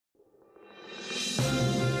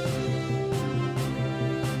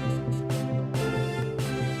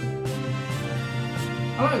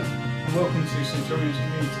Hello and welcome to Centurion's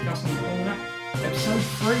Community Custom Corner, episode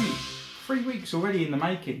 3. 3 weeks already in the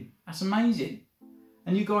making. That's amazing.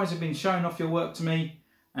 And you guys have been showing off your work to me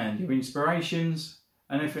and your inspirations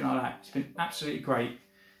and everything like that. It's been absolutely great.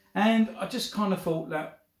 And I just kind of thought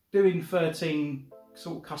that doing 13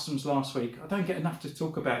 sort of customs last week, I don't get enough to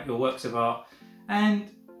talk about your works of art,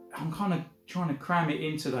 and I'm kind of trying to cram it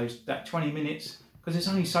into that 20 minutes because it's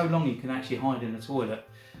only so long you can actually hide in the toilet.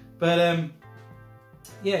 But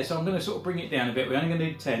yeah, so I'm going to sort of bring it down a bit. We're only going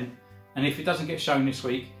to do 10, and if it doesn't get shown this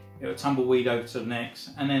week, it'll tumbleweed over to the next,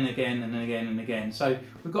 and then again and then again and again. So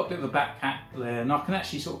we've got a bit of a back cat there, and I can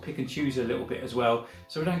actually sort of pick and choose a little bit as well,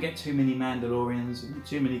 so we don't get too many Mandalorians and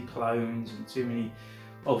too many clones and too many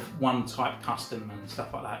of one type custom and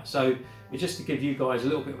stuff like that. So it's just to give you guys a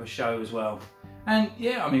little bit of a show as well. And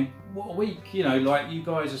yeah, I mean, what a week, you know, like you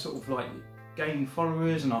guys are sort of like gaining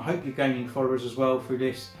followers, and I hope you're gaining followers as well through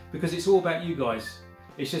this, because it's all about you guys.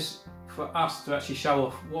 It's just for us to actually show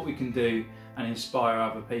off what we can do and inspire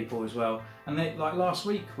other people as well. And then, like last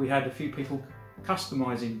week, we had a few people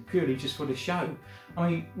customising purely just for the show. I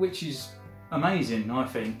mean, which is amazing, I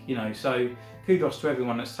think, you know. So kudos to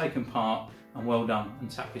everyone that's taken part, and well done,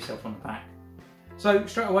 and tap yourself on the back. So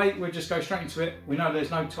straight away, we'll just go straight into it. We know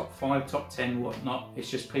there's no top 5, top 10, whatnot.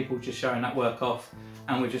 It's just people just showing that work off,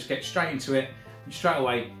 and we'll just get straight into it. And straight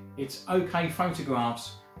away, it's OK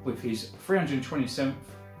Photographs with his 327th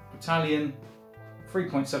Battalion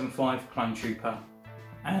 3.75 Clone Trooper,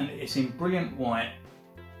 and it's in brilliant white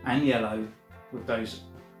and yellow with those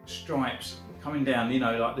stripes coming down, you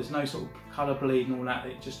know, like there's no sort of colour bleed and all that.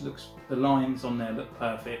 It just looks, the lines on there look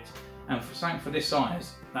perfect, and for something for this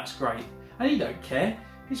size, that's great. And he don't care,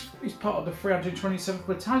 he's part of the 327th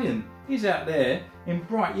Battalion. He's out there in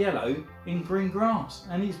bright yellow in green grass,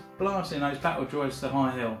 and he's blasting those battle droids to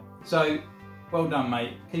high hill. So well done,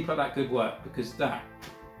 mate. Keep up that good work, because that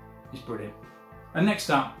is brilliant. And next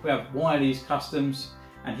up, we have Wiley's Customs,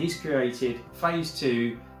 and he's created Phase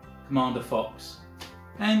 2 Commander Fox.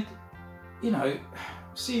 And, you know,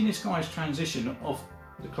 seeing this guy's transition of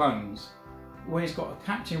the clones, where he's got a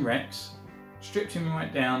Captain Rex, stripped him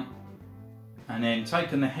right down, and then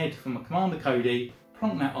taken the head from a Commander Cody,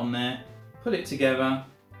 plonked that on there, put it together.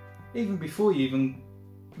 Even before you even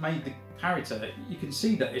made the character, you can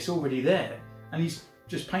see that it's already there. And he's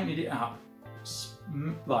just painted it up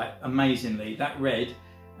like amazingly. That red,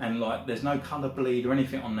 and like there's no colour bleed or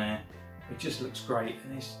anything on there. It just looks great,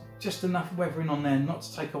 and it's just enough weathering on there not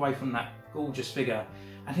to take away from that gorgeous figure.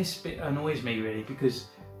 And this bit annoys me really, because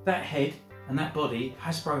that head and that body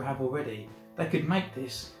Hasbro have already. They could make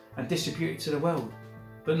this and distribute it to the world,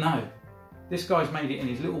 but no, this guy's made it in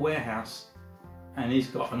his little warehouse, and he's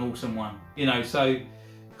got an awesome one, you know. So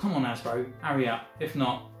come on Hasbro, hurry up. If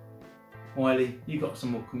not, Wiley, you got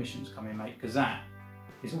some more commissions coming, mate, because that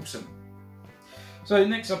is awesome. So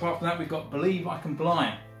next up after that, we've got Believe I Can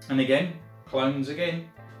Fly, and again, clones again,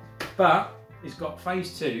 but it's got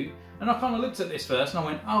Phase 2, and I kind of looked at this first and I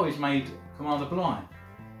went, oh, he's made Commander Bly,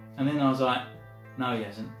 and then I was like, no, he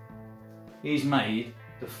hasn't. He's made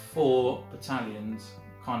the 4 battalions,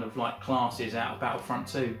 kind of like classes out of Battlefront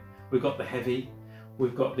 2. We've got the heavy,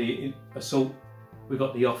 we've got the assault, we've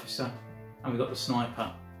got the officer, and we've got the sniper.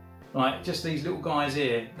 Like, just these little guys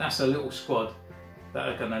here, that's a little squad that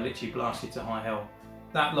are going to literally blast you to high hell.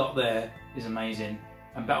 That lot there is amazing.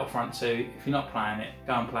 And Battlefront 2, if you're not playing it,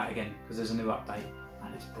 go and play it again, because there's a new update,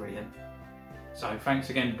 and it's brilliant. So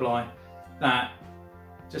thanks again, Bly. That,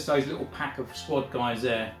 just those little pack of squad guys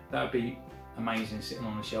there, that would be amazing sitting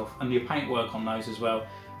on the shelf. And your paintwork on those as well.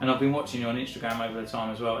 And I've been watching you on Instagram over the time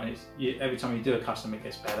as well, and it's every time you do a custom it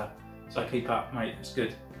gets better. So keep up, mate, it's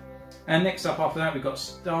good. And next up after that, we've got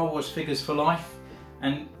Star Wars Figures for Life,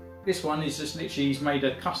 and this one is just literally, he's made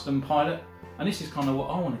a custom pilot, and this is kind of what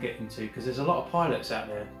I want to get into, because there's a lot of pilots out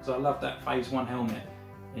there, because I love that Phase 1 helmet.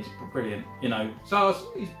 It's brilliant, you know.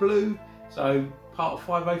 So he's blue, so part of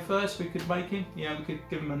 501st we could make him, you know, we could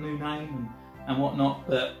give him a new name and whatnot.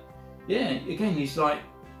 But yeah, again, he's like,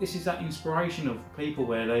 this is that inspiration of people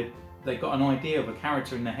where they got an idea of a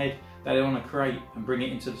character in their head that they want to create and bring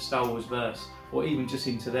it into the Star Wars verse, or even just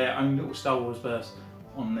into their own little Star Wars verse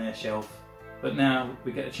on their shelf. But now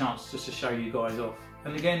we get a chance just to show you guys off.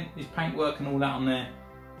 And again, his paintwork and all that on there,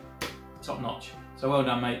 top notch. So well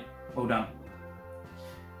done, mate, well done.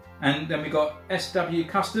 And then we got SW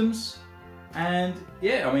Customs, and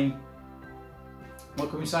yeah, I mean, what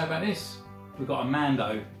can we say about this? We've got a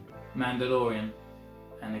Mandalorian,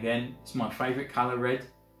 and again, it's my favourite colour, red,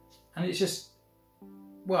 and it's just,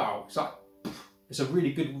 wow, it's like, it's a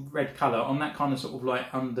really good red colour on that kind of sort of like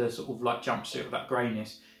under sort of like jumpsuit of that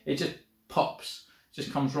greyness. It just pops,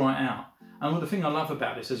 just comes right out. And the thing I love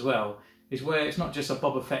about this as well is where it's not just a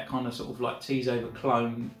Boba Fett kind of sort of like tease over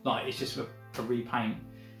clone, like it's just a repaint.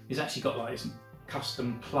 It's actually got like some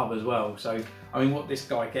custom club as well. So I mean, what this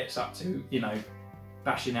guy gets up to, you know,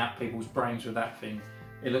 bashing out people's brains with that thing,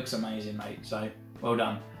 it looks amazing, mate. So well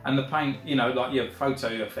done. And the paint, you know, like your photo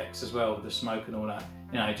effects as well, the smoke and all that,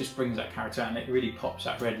 you know, it just brings that character out and it really pops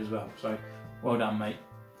that red as well. So well done, mate.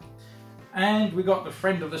 And we got the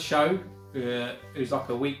friend of the show, who's like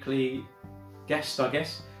a weekly guest, I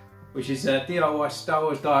guess, which is DIY Star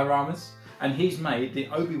Wars Dioramas, and he's made the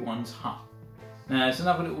Obi-Wan's hut. Now it's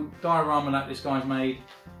another little diorama that this guy's made,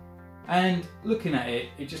 and looking at it,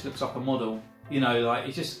 it just looks like a model. You know, like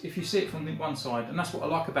it's just, if you see it from the one side, and that's what I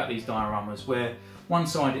like about these dioramas, where one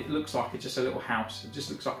side it looks like it's just a little house, it just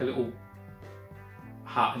looks like a little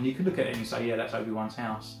hut, and you can look at it and you say, yeah, that's Obi-Wan's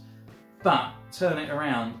house. But turn it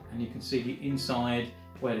around and you can see the inside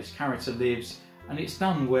where this character lives, and it's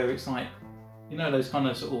done where it's like, you know, those kind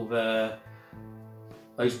of sort of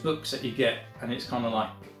those books that you get, and it's kind of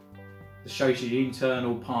like it shows you the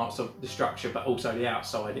internal parts of the structure, but also the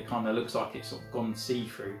outside. It kind of looks like it's sort of gone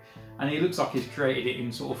see-through, and it looks like he's created it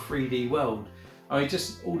in sort of 3D world. I mean,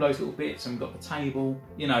 just all those little bits, and got the table.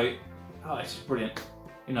 You know, oh, it's just brilliant.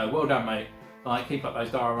 You know, well done, mate. Like, keep up those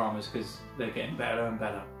dioramas because they're getting better and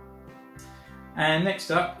better. And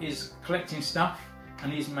next up is collecting stuff,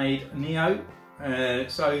 and he's made Neo.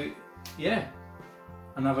 So yeah,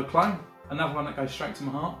 another clone, another one that goes straight to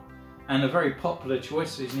my heart, and a very popular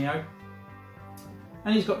choice is Neo.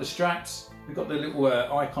 And he's got the straps, we've got the little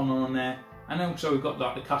icon on there, and also we've got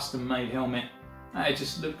like the custom made helmet. It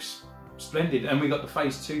just looks splendid, and we've got the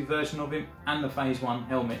Phase 2 version of him and the Phase 1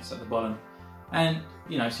 helmets at the bottom. And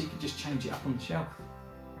you know, so you can just change it up on the shelf.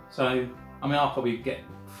 So I mean, I'll probably get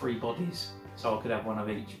 3 bodies, so I could have one of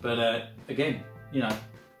each. But again, you know,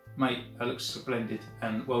 mate, that looks splendid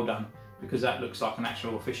and well done, because that looks like an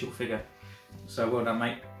actual official figure. So well done,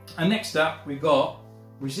 mate. And next up we got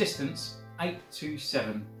Resistance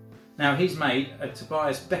 827. Now he's made a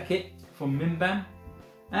Tobias Beckett from Mimbam,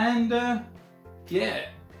 and yeah,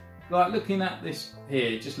 like looking at this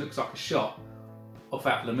here, it just looks like a shot off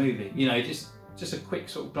out of the movie. You know, just a quick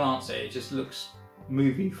sort of glance at it, it just looks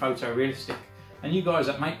movie photorealistic. And you guys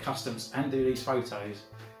that make customs and do these photos,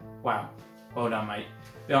 wow, well done, mate.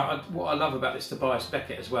 Yeah, what I love about this Tobias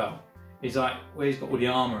Beckett as well is like where he's got all the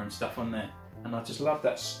armour and stuff on there, and I just love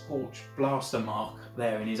that scorched blaster mark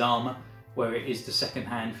there in his armour, where it is the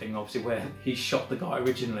second-hand thing, obviously, where he shot the guy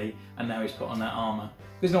originally and now he's put on that armour.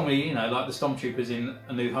 Because normally, you know, like the Stormtroopers in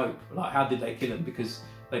A New Hope, like how did they kill him? Because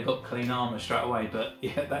they got clean armour straight away. But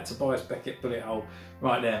yeah, that Tobias Beckett bullet hole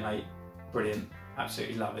right there, mate, brilliant,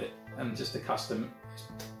 absolutely love it. And just the custom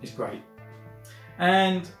is great.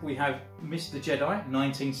 And we have Mr. Jedi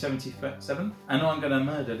 1977, and I'm going to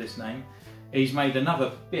murder this name. He's made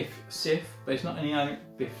another Biff Sith, but it's not any other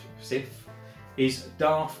Biff Sith. He's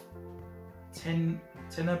Darth Tenebrous.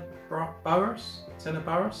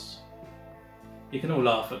 You can all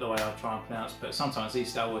laugh at the way I try and pronounce, but sometimes these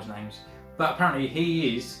Star Wars names. But apparently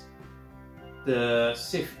he is the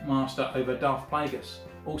Sith Master over Darth Plagueis,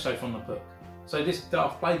 also from the book. So this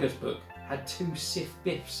Darth Plagueis book had 2 Sith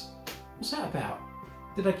Biffs. What's that about?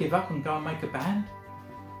 Did they give up and go and make a band?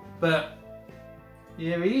 But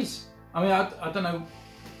here he is. I mean, I don't know.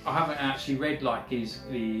 I haven't actually read like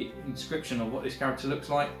the inscription of what this character looks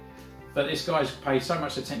like. But this guy's paid so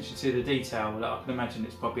much attention to the detail that I can imagine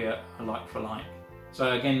it's probably a like for like.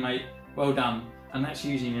 So again, mate, well done. And that's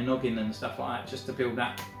using a noggin and stuff like that just to build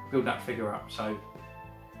that figure up. So,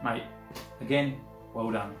 mate, again,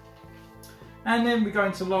 well done. And then we go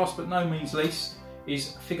into last but no means least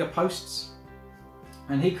is figure posts.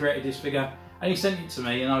 And he created this figure and he sent it to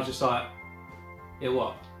me, and I was just like, yeah,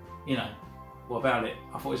 what? You know, what about it?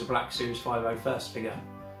 I thought it was a Black Series 501st figure.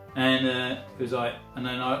 And and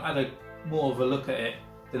then I had more of a look at it,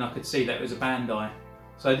 then I could see that it was a Bandai.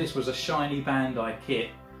 So this was a shiny Bandai kit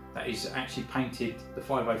that is actually painted the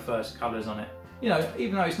 501st colours on it. You know,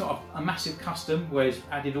 even though it's not a massive custom where it's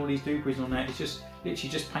added all these doobies on there, it's just literally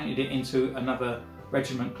just painted it into another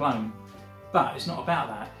regiment clone. But it's not about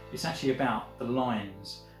that. It's actually about the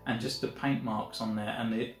lines and just the paint marks on there,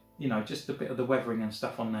 and the, you know, just a bit of the weathering and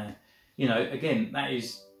stuff on there. You know, again, that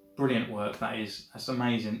is brilliant work. That's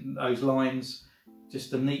amazing. Those lines,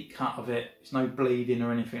 just the neat cut of it. It's no bleeding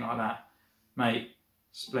or anything like that, mate.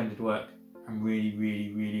 Splendid work, and really,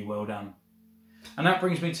 really, really well done. And that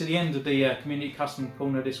brings me to the end of the Community Custom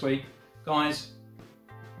Corner this week. Guys,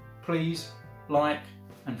 please like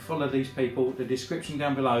and follow these people. The description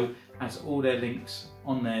down below has all their links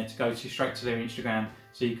on there to go to straight to their Instagram,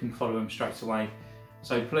 so you can follow them straight away.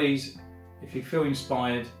 So please, if you feel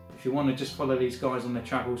inspired, if you want to just follow these guys on their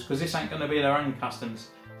travels, because this ain't going to be their only customs,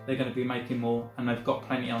 they're going to be making more, and they've got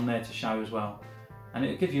plenty on there to show as well. And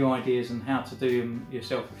it'll give you ideas on how to do them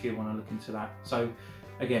yourself if you want to look into that. So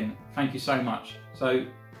again, thank you so much. So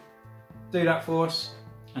do that for us,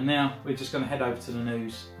 and now we're just going to head over to the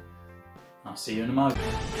news. I'll see you in a moment.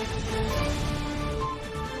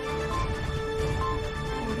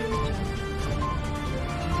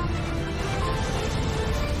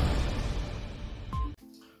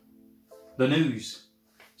 The news.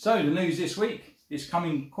 So the news this week is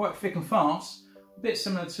coming quite thick and fast, a bit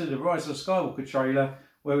similar to the Rise of Skywalker trailer,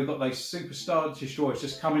 where we've got those superstar destroyers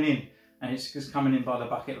just coming in, and it's just coming in by the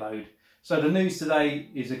bucket load. So the news today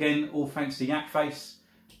is again all thanks to Yakface,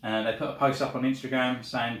 and they put a post up on Instagram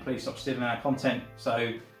saying please stop stealing our content.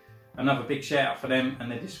 So another big shout out for them,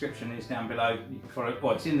 and the description is down below. You can follow,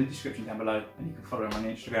 well, it's in the description down below, and you can follow them on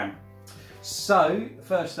Instagram. So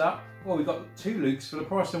first up, well, we've got 2 Lukes for the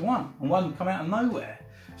price of 1, and 1 come out of nowhere.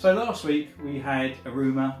 So last week we had a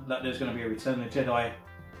rumour that there's going to be a Return of the Jedi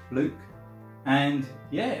Luke, and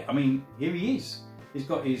yeah, I mean, here he is. He's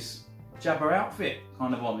got his Jabba outfit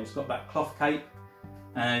kind of on. He's got that cloth cape,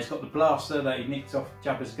 he's got the blaster that he nicked off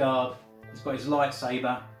Jabba's guard, he's got his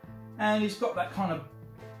lightsaber, and he's got that kind of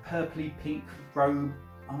purpley pink robe.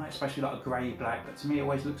 I know it's supposed to be like a grey black, but to me it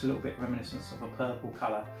always looks a little bit reminiscent of a purple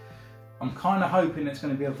colour. I'm kind of hoping it's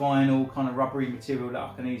going to be a vinyl kind of rubbery material that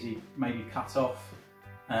I can easily maybe cut off.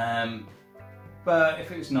 But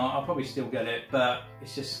if it's not, I'll probably still get it, but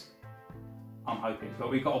it's just, I'm hoping.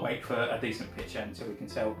 But we've got to wait for a decent picture until we can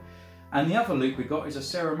tell. And the other Luke we got is a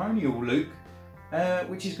ceremonial Luke,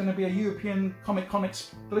 which is going to be a European Comic-Con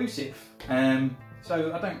exclusive.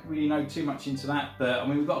 So I don't really know too much into that, but I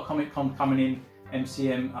mean, we've got a Comic-Con coming in,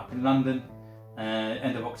 MCM up in London,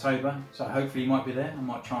 end of October, so hopefully he might be there. I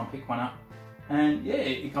might try and pick one up. And yeah,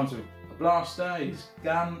 it comes with a blaster, his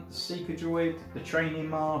gun, the Seeker droid, the training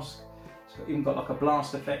mask. It's even got like a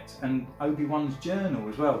blast effect, and Obi-Wan's journal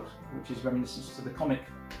as well, which is reminiscent to the comic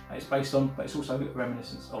that it's based on, but it's also a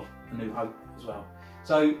reminiscence of A New Hope as well.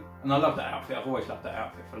 So, and I love that outfit. I've always loved that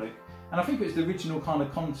outfit for Luke, and I think it was the original kind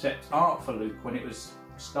of concept art for Luke when it was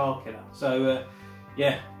Starkiller. So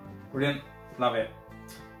yeah, brilliant, love it.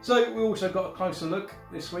 So we also got a closer look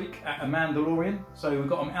this week at a Mandalorian. So we've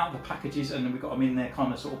got them out of the packages, and then we've got them in their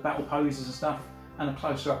kind of sort of battle poses and stuff, and a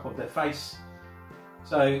closer up of their face.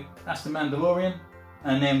 So that's the Mandalorian.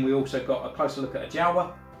 And then we also got a closer look at a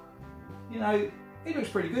Jawa. You know, he looks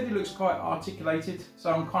pretty good. He looks quite articulated.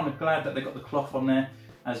 So I'm kind of glad that they got the cloth on there,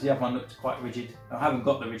 as the other one looked quite rigid. I haven't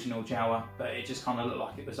got the original Jawa, but it just kind of looked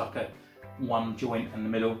like it was like a one joint in the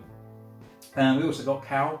middle. And we also got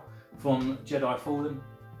Cal from Jedi Fallen.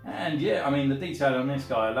 And yeah, I mean, the detail on this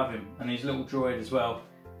guy, I love him, and his little droid as well.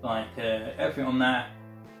 Like everything on that,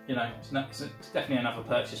 you know, it's definitely another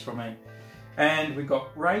purchase from me. And we've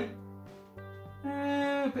got Rey,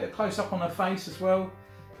 a bit of close up on her face as well.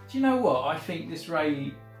 Do you know what? I think this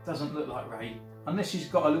Rey doesn't look like Rey, unless she's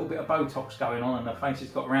got a little bit of Botox going on and her face has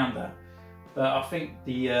got around her. But I think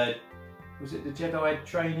the was it the Jedi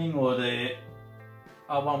training or the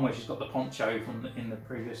one where she's got the poncho from in the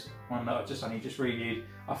previous one that I only just reviewed.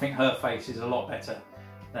 I think her face is a lot better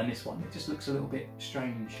than this one. It just looks a little bit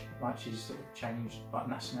strange, like she's sort of changed like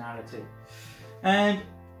nationality. And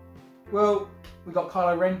well, we got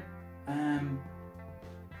Kylo Ren.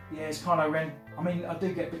 Yeah, it's Kylo Ren. I mean, I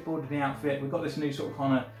do get a bit bored of the outfit. We've got this new sort of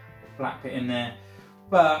kind of black bit in there,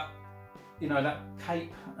 but you know, that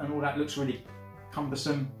cape and all that looks really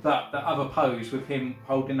cumbersome. But that other pose with him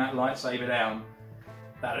holding that lightsaber down,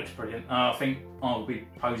 that looks brilliant. I think I'll be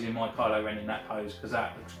posing my Kylo Ren in that pose because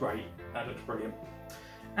that looks great. That looks brilliant.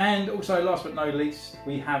 And also, last but not least,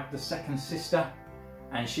 we have the second sister,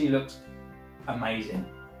 and she looks amazing.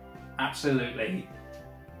 Absolutely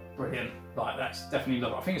brilliant. Like, that's definitely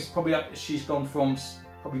look. I think it's probably like she's gone from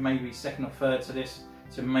probably maybe second or third to this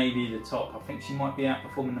to maybe the top. I think she might be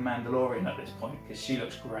outperforming the Mandalorian at this point because she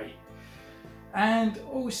looks great. And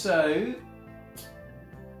also,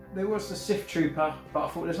 there was the Sith Trooper, but I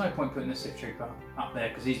thought there's no point putting the Sith Trooper up there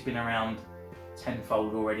because he's been around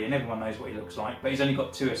tenfold already and everyone knows what he looks like. But he's only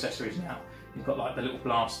got 2 accessories now. He's got like the little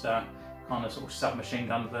blaster, kind of sort of submachine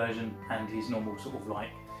gun version, and his normal sort of like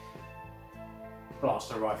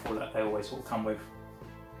blaster rifle that they always sort of come with.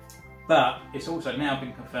 But it's also now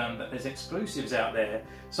been confirmed that there's exclusives out there.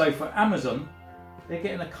 So for Amazon, they're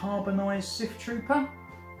getting a carbonised Sith Trooper,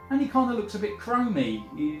 and he kind of looks a bit chromy.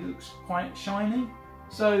 He looks quite shiny.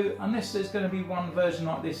 So unless there's going to be one version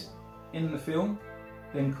like this in the film,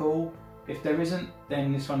 then cool. If there isn't,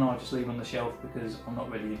 then this one I'll just leave on the shelf because I'm not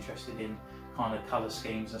really interested in kind of colour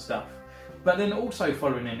schemes and stuff. But then also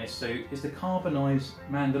following in this suit is the carbonised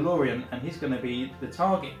Mandalorian, and he's going to be the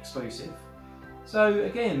Target exclusive. So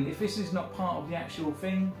again, if this is not part of the actual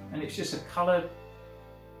thing and it's just a colour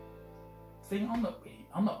thing,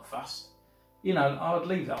 I'm not fussed. You know, I would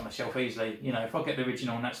leave that on the shelf easily. You know, if I get the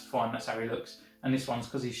original and that's fine, that's how he looks. And this one's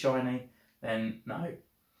because he's shiny, then no.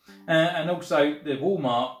 And also the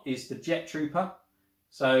Walmart is the Jet Trooper.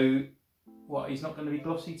 So what, he's not going to be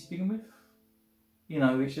glossy to begin with? You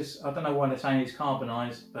know, it's just, I don't know why they're saying he's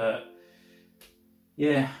carbonised, but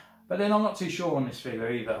yeah. But then I'm not too sure on this figure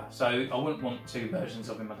either. So I wouldn't want two versions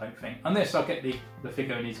of him, I don't think. Unless I get the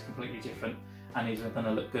figure and he's completely different and he's going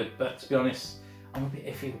to look good. But to be honest, I'm a bit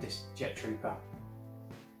iffy with this Jet Trooper.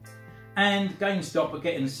 And GameStop are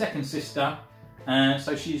getting the second sister.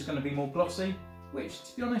 So she's going to be more glossy, which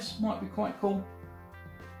to be honest might be quite cool.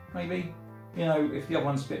 Maybe, you know, if the other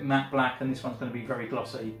one's a bit matte black and this one's going to be very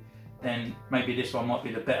glossy, then maybe this one might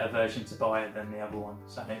be the better version to buy than the other one.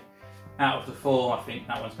 So out of the four, I think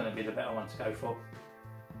that one's going to be the better one to go for.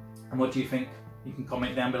 And what do you think? You can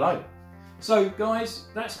comment down below. So guys,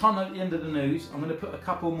 that's kind of the end of the news. I'm going to put a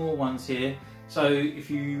couple more ones here. So if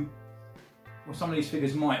you, well, some of these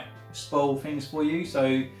figures might spoil things for you.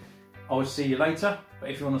 So I will see you later. But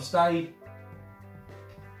if you want to stay,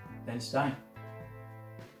 then stay.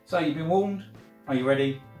 So you've been warned. Are you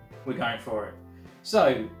ready? We're going for it.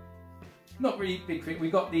 So, not really big thing. We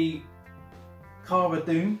got the Cara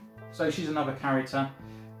Dune. So she's another character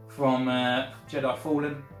from Jedi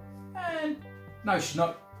Fallen. And no, she's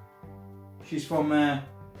not. She's from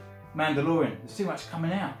Mandalorian. There's too much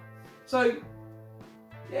coming out. So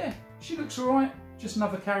yeah, she looks alright. Just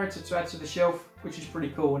another character to add to the shelf, which is pretty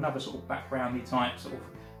cool. Another sort of backgroundy type sort of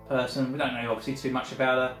person. We don't know obviously too much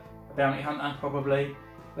about her. A bounty hunter probably.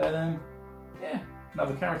 But yeah,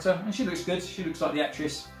 another character. And she looks good. She looks like the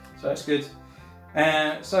actress. So that's good.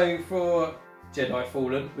 So for Jedi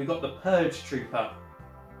Fallen, we got the Purge Trooper,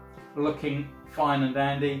 looking fine and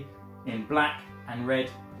dandy in black and red.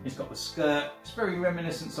 He's got the skirt. It's very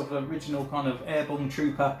reminiscent of the original kind of airborne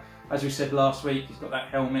trooper, as we said last week. He's got that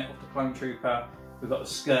helmet of the clone trooper. We've got the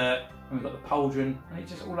skirt and we've got the pauldron, and it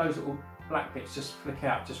just all those little black bits just flick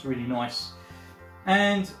out, just really nice.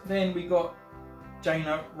 And then we got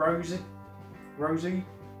Jaina Rosie,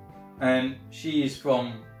 and she is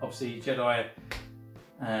from obviously Jedi.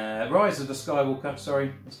 Rise of the Skywalker,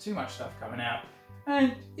 sorry, there's too much stuff coming out.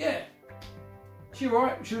 And yeah, she's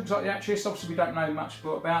alright, she looks like the actress. Obviously we don't know much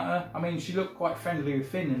about her. I mean, she looked quite friendly with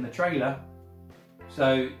Finn in the trailer.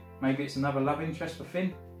 So maybe it's another love interest for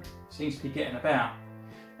Finn. Seems to be getting about.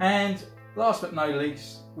 And last but not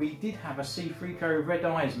least, we did have a C-3PO with red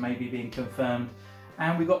eyes maybe being confirmed.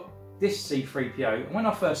 And we got this C-3PO. And when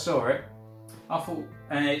I first saw it, I thought,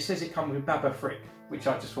 it says it comes with Baba Frick, which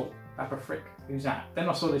I just thought, Baba Frick, who's that? Then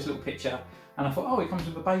I saw this little picture and I thought, oh, it comes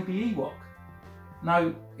with a baby Ewok.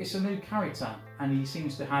 No, it's a new character, and he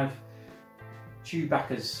seems to have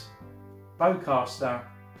Chewbacca's bowcaster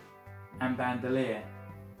and bandolier.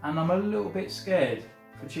 And I'm a little bit scared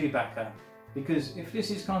for Chewbacca, because if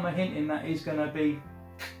this is kind of hinting that he's going to be,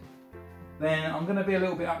 then I'm going to be a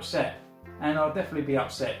little bit upset. And I'll definitely be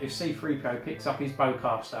upset if C-3PO picks up his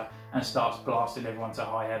bowcaster and starts blasting everyone to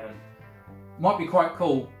high heaven. Might be quite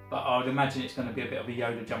cool, but I would imagine it's going to be a bit of a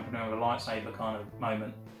Yoda jumping around with a lightsaber kind of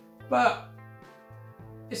moment. But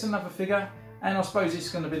it's another figure, and I suppose it's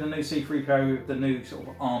going to be the new C-3PO with the new sort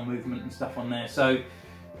of arm movement and stuff on there. So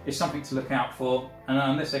it's something to look out for. And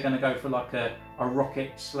unless they're going to go for like a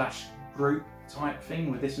rocket slash Groot type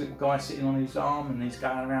thing with this little guy sitting on his arm and he's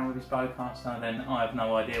going around with his bowcaster, then I have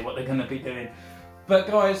no idea what they're going to be doing. But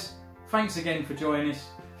guys, thanks again for joining us,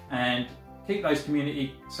 and keep those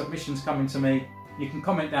community submissions coming to me. You can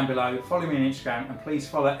comment down below, follow me on Instagram, and please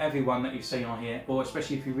follow everyone that you've seen on here, or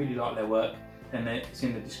especially if you really like their work, then it's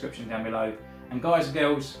in the description down below. And guys and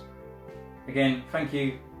girls, again, thank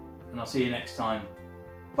you, and I'll see you next time.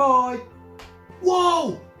 Bye!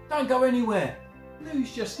 Whoa! Don't go anywhere!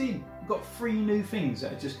 News just in. We've got 3 new things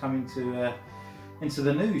that have just come into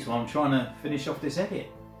the news while I'm trying to finish off this edit.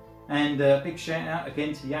 And big shout out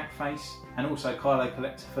again to Yak Face and also Kylo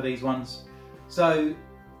Collector for these ones. So,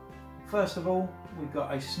 first of all, we've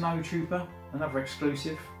got a Snow Trooper, another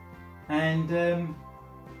exclusive, and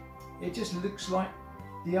it just looks like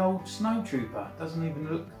the old Snow Trooper. Doesn't even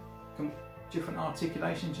look different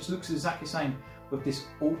articulation, just looks exactly the same with this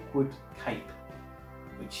awkward cape,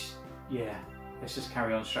 which, yeah, let's just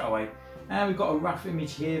carry on straight away. And we've got a rough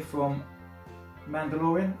image here from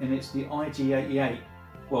Mandalorian, and it's the IG-88.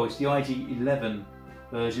 Well, it's the IG-11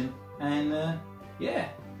 version, and yeah,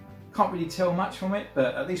 Can't really tell much from it,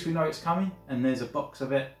 but at least we know it's coming, and there's a box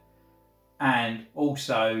of it. And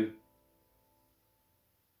also,